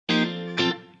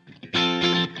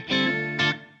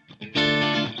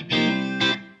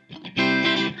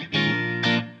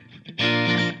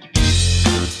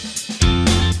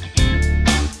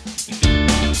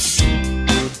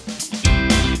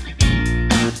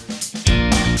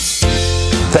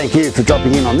Thank you for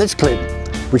dropping in on this clip,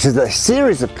 which is a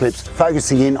series of clips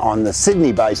focusing in on the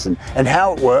Sydney Basin and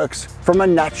how it works from a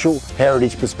natural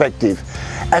heritage perspective.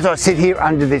 As I sit here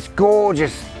under this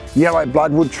gorgeous yellow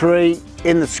bloodwood tree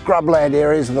in the scrubland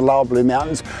areas of the Lower Blue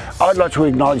Mountains, I'd like to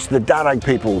acknowledge the Darug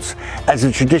peoples as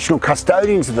the traditional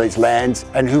custodians of these lands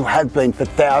and who have been for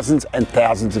thousands and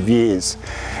thousands of years.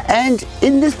 And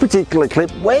in this particular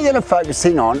clip, we're going to focus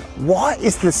in on why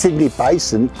is the Sydney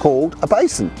Basin called a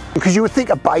basin? Because you would think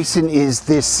a basin is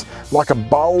this like a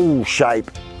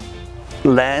bowl-shaped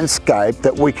landscape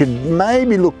that we could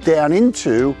maybe look down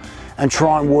into and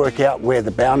try and work out where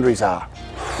the boundaries are.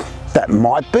 That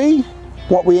might be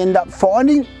what we end up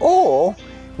finding, or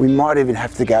we might even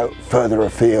have to go further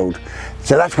afield.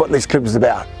 So that's what this clip is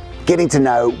about, getting to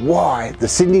know why the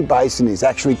Sydney Basin is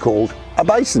actually called a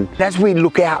basin. As we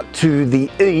look out to the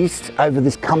east over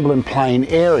this Cumberland Plain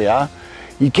area,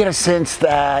 you get a sense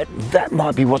that that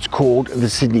might be what's called the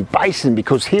Sydney Basin,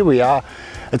 because here we are,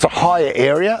 it's a higher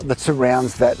area that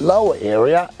surrounds that lower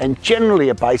area, and generally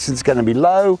a basin is going to be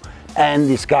low and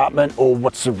the escarpment or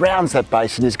what surrounds that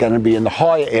basin is going to be in the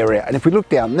higher area. And if we look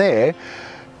down there,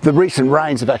 the recent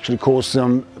rains have actually caused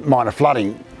some minor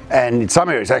flooding, and in some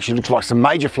areas actually looks like some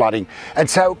major flooding, and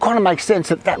so it kind of makes sense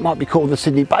that that might be called the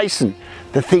Sydney Basin.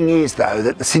 The thing is though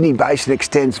that the Sydney Basin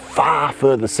extends far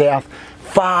further south,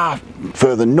 far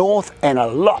further north, and a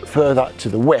lot further to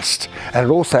the west, and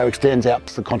it also extends out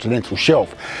to the continental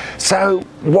shelf. So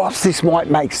whilst this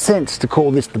might make sense to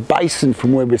call this the basin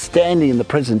from where we're standing in the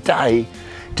present day,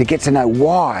 to get to know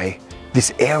why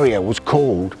this area was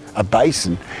called a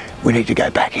basin, we need to go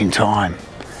back in time.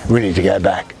 We need to go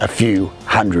back a few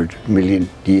 100 million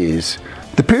years.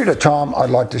 The period of time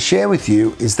I'd like to share with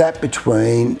you is that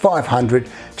between 500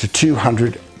 to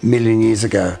 200 million years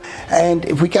ago. And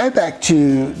if we go back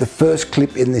to the first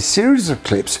clip in this series of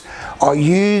clips, I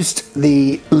used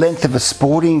the length of a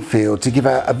sporting field to give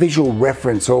a visual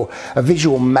reference or a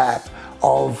visual map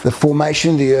of the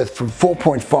formation of the Earth from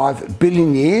 4.5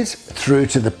 billion years through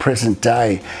to the present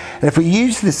day. And if we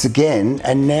use this again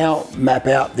and now map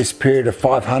out this period of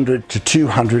 500 to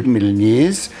 200 million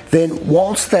years, then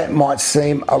whilst that might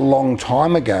seem a long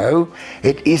time ago,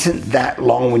 it isn't that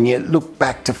long when you look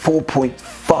back to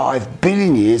 4.5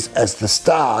 billion years as the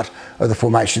start of the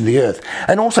formation of the Earth.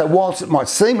 And also, whilst it might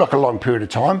seem like a long period of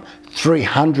time,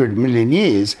 300 million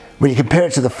years, when you compare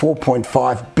it to the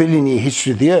 4.5 billion year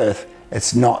history of the Earth,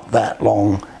 it's not that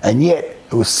long, and yet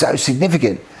it was so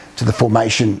significant to the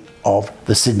formation of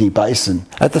the Sydney Basin.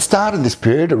 At the start of this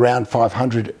period, around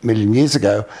 500 million years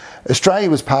ago, Australia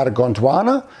was part of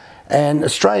Gondwana, and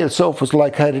Australia itself was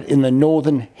located in the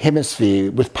northern hemisphere,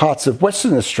 with parts of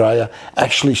Western Australia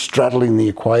actually straddling the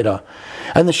equator.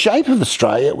 And the shape of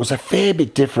Australia was a fair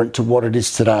bit different to what it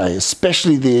is today,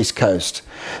 especially the east coast.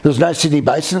 There was no Sydney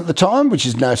Basin at the time, which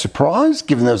is no surprise,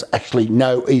 given there was actually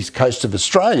no east coast of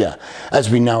Australia as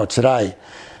we know it today.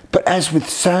 But as with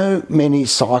so many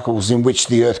cycles in which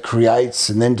the Earth creates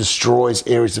and then destroys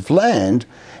areas of land,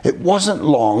 it wasn't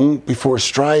long before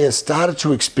Australia started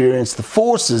to experience the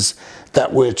forces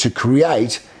that were to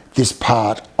create this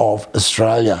part of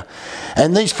Australia.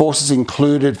 And these forces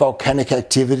included volcanic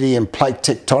activity and plate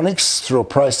tectonics through a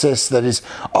process that is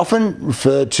often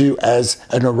referred to as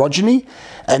an orogeny,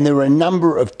 and there were a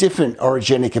number of different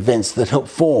orogenic events that helped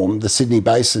form the Sydney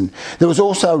Basin. There was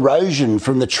also erosion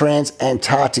from the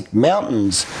trans-Antarctic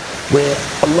mountains, where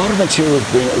a lot of material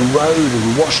was being eroded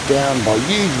and washed down by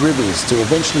huge rivers to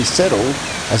eventually settle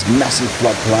as massive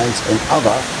floodplains and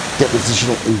other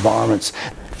depositional environments.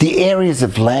 The areas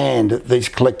of land that these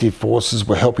collective forces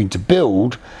were helping to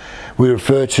build, we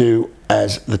refer to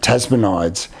as the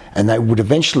Tasmanides, and they would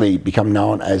eventually become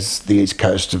known as the east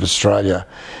coast of Australia.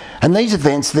 And these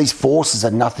events, these forces,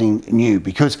 are nothing new,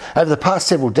 because over the past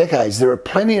several decades there are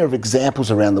plenty of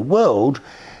examples around the world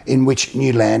in which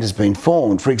new land has been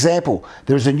formed. For example,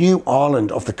 there is a new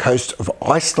island off the coast of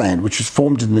Iceland which was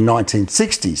formed in the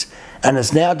 1960s and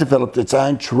has now developed its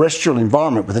own terrestrial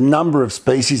environment with a number of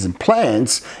species and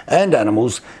plants and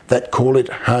animals that call it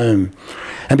home.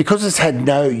 And because it's had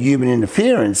no human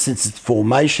interference since its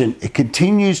formation, it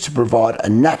continues to provide a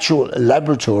natural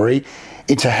laboratory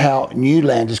into how new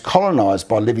land is colonised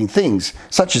by living things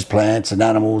such as plants and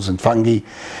animals and fungi.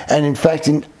 And in fact,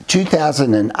 in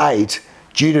 2008,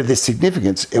 due to this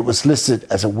significance, it was listed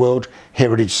as a World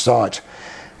Heritage Site.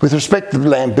 With respect to the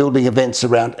land building events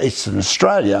around Eastern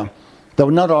Australia, they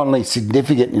were not only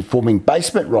significant in forming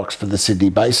basement rocks for the Sydney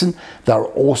Basin, they were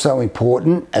also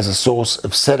important as a source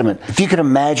of sediment. If you can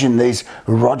imagine these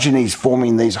orogenies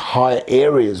forming these higher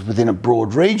areas within a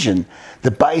broad region,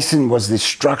 the basin was this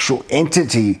structural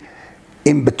entity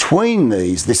in between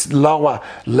these, this lower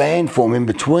landform in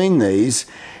between these,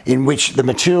 in which the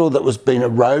material that was being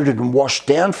eroded and washed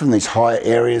down from these higher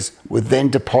areas were then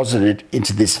deposited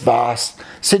into this vast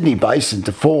Sydney Basin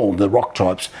to form the rock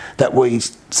types that we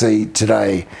see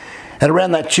today. And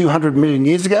around that 200 million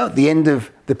years ago, at the end of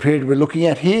the period we're looking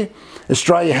at here,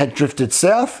 Australia had drifted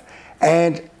south,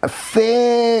 and a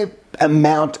fair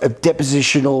amount of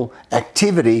depositional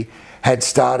activity had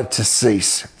started to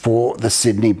cease for the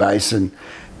Sydney Basin.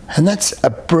 And that's a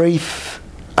brief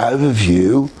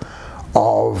overview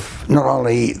of not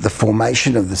only the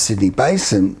formation of the Sydney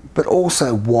Basin, but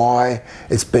also why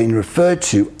it's been referred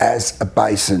to as a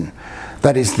basin.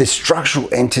 That is, this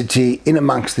structural entity in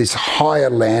amongst these higher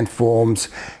landforms,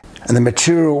 and the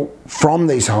material from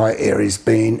these higher areas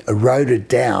being eroded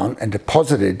down and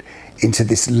deposited into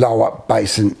this lower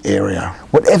basin area.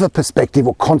 Whatever perspective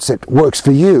or concept works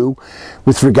for you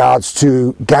with regards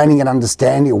to gaining an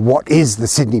understanding of what is the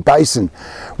Sydney Basin,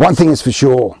 one thing is for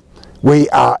sure: we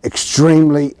are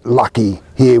extremely lucky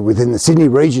here within the Sydney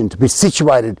region to be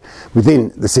situated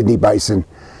within the Sydney Basin,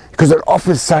 because it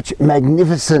offers such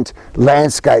magnificent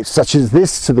landscapes such as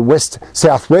this to the west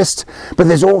southwest, but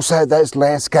there's also those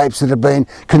landscapes that have been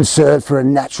conserved for a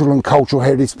natural and cultural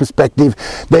heritage perspective.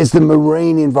 There's the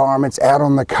marine environments out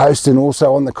on the coast and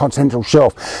also on the continental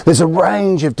shelf. There's a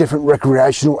range of different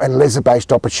recreational and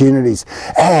leisure-based opportunities,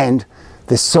 and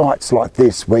there's sites like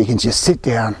this where you can just sit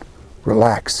down,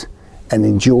 relax and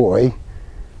enjoy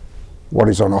what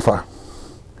is on offer.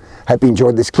 Hope you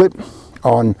enjoyed this clip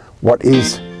on what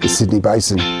is the Sydney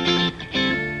Basin.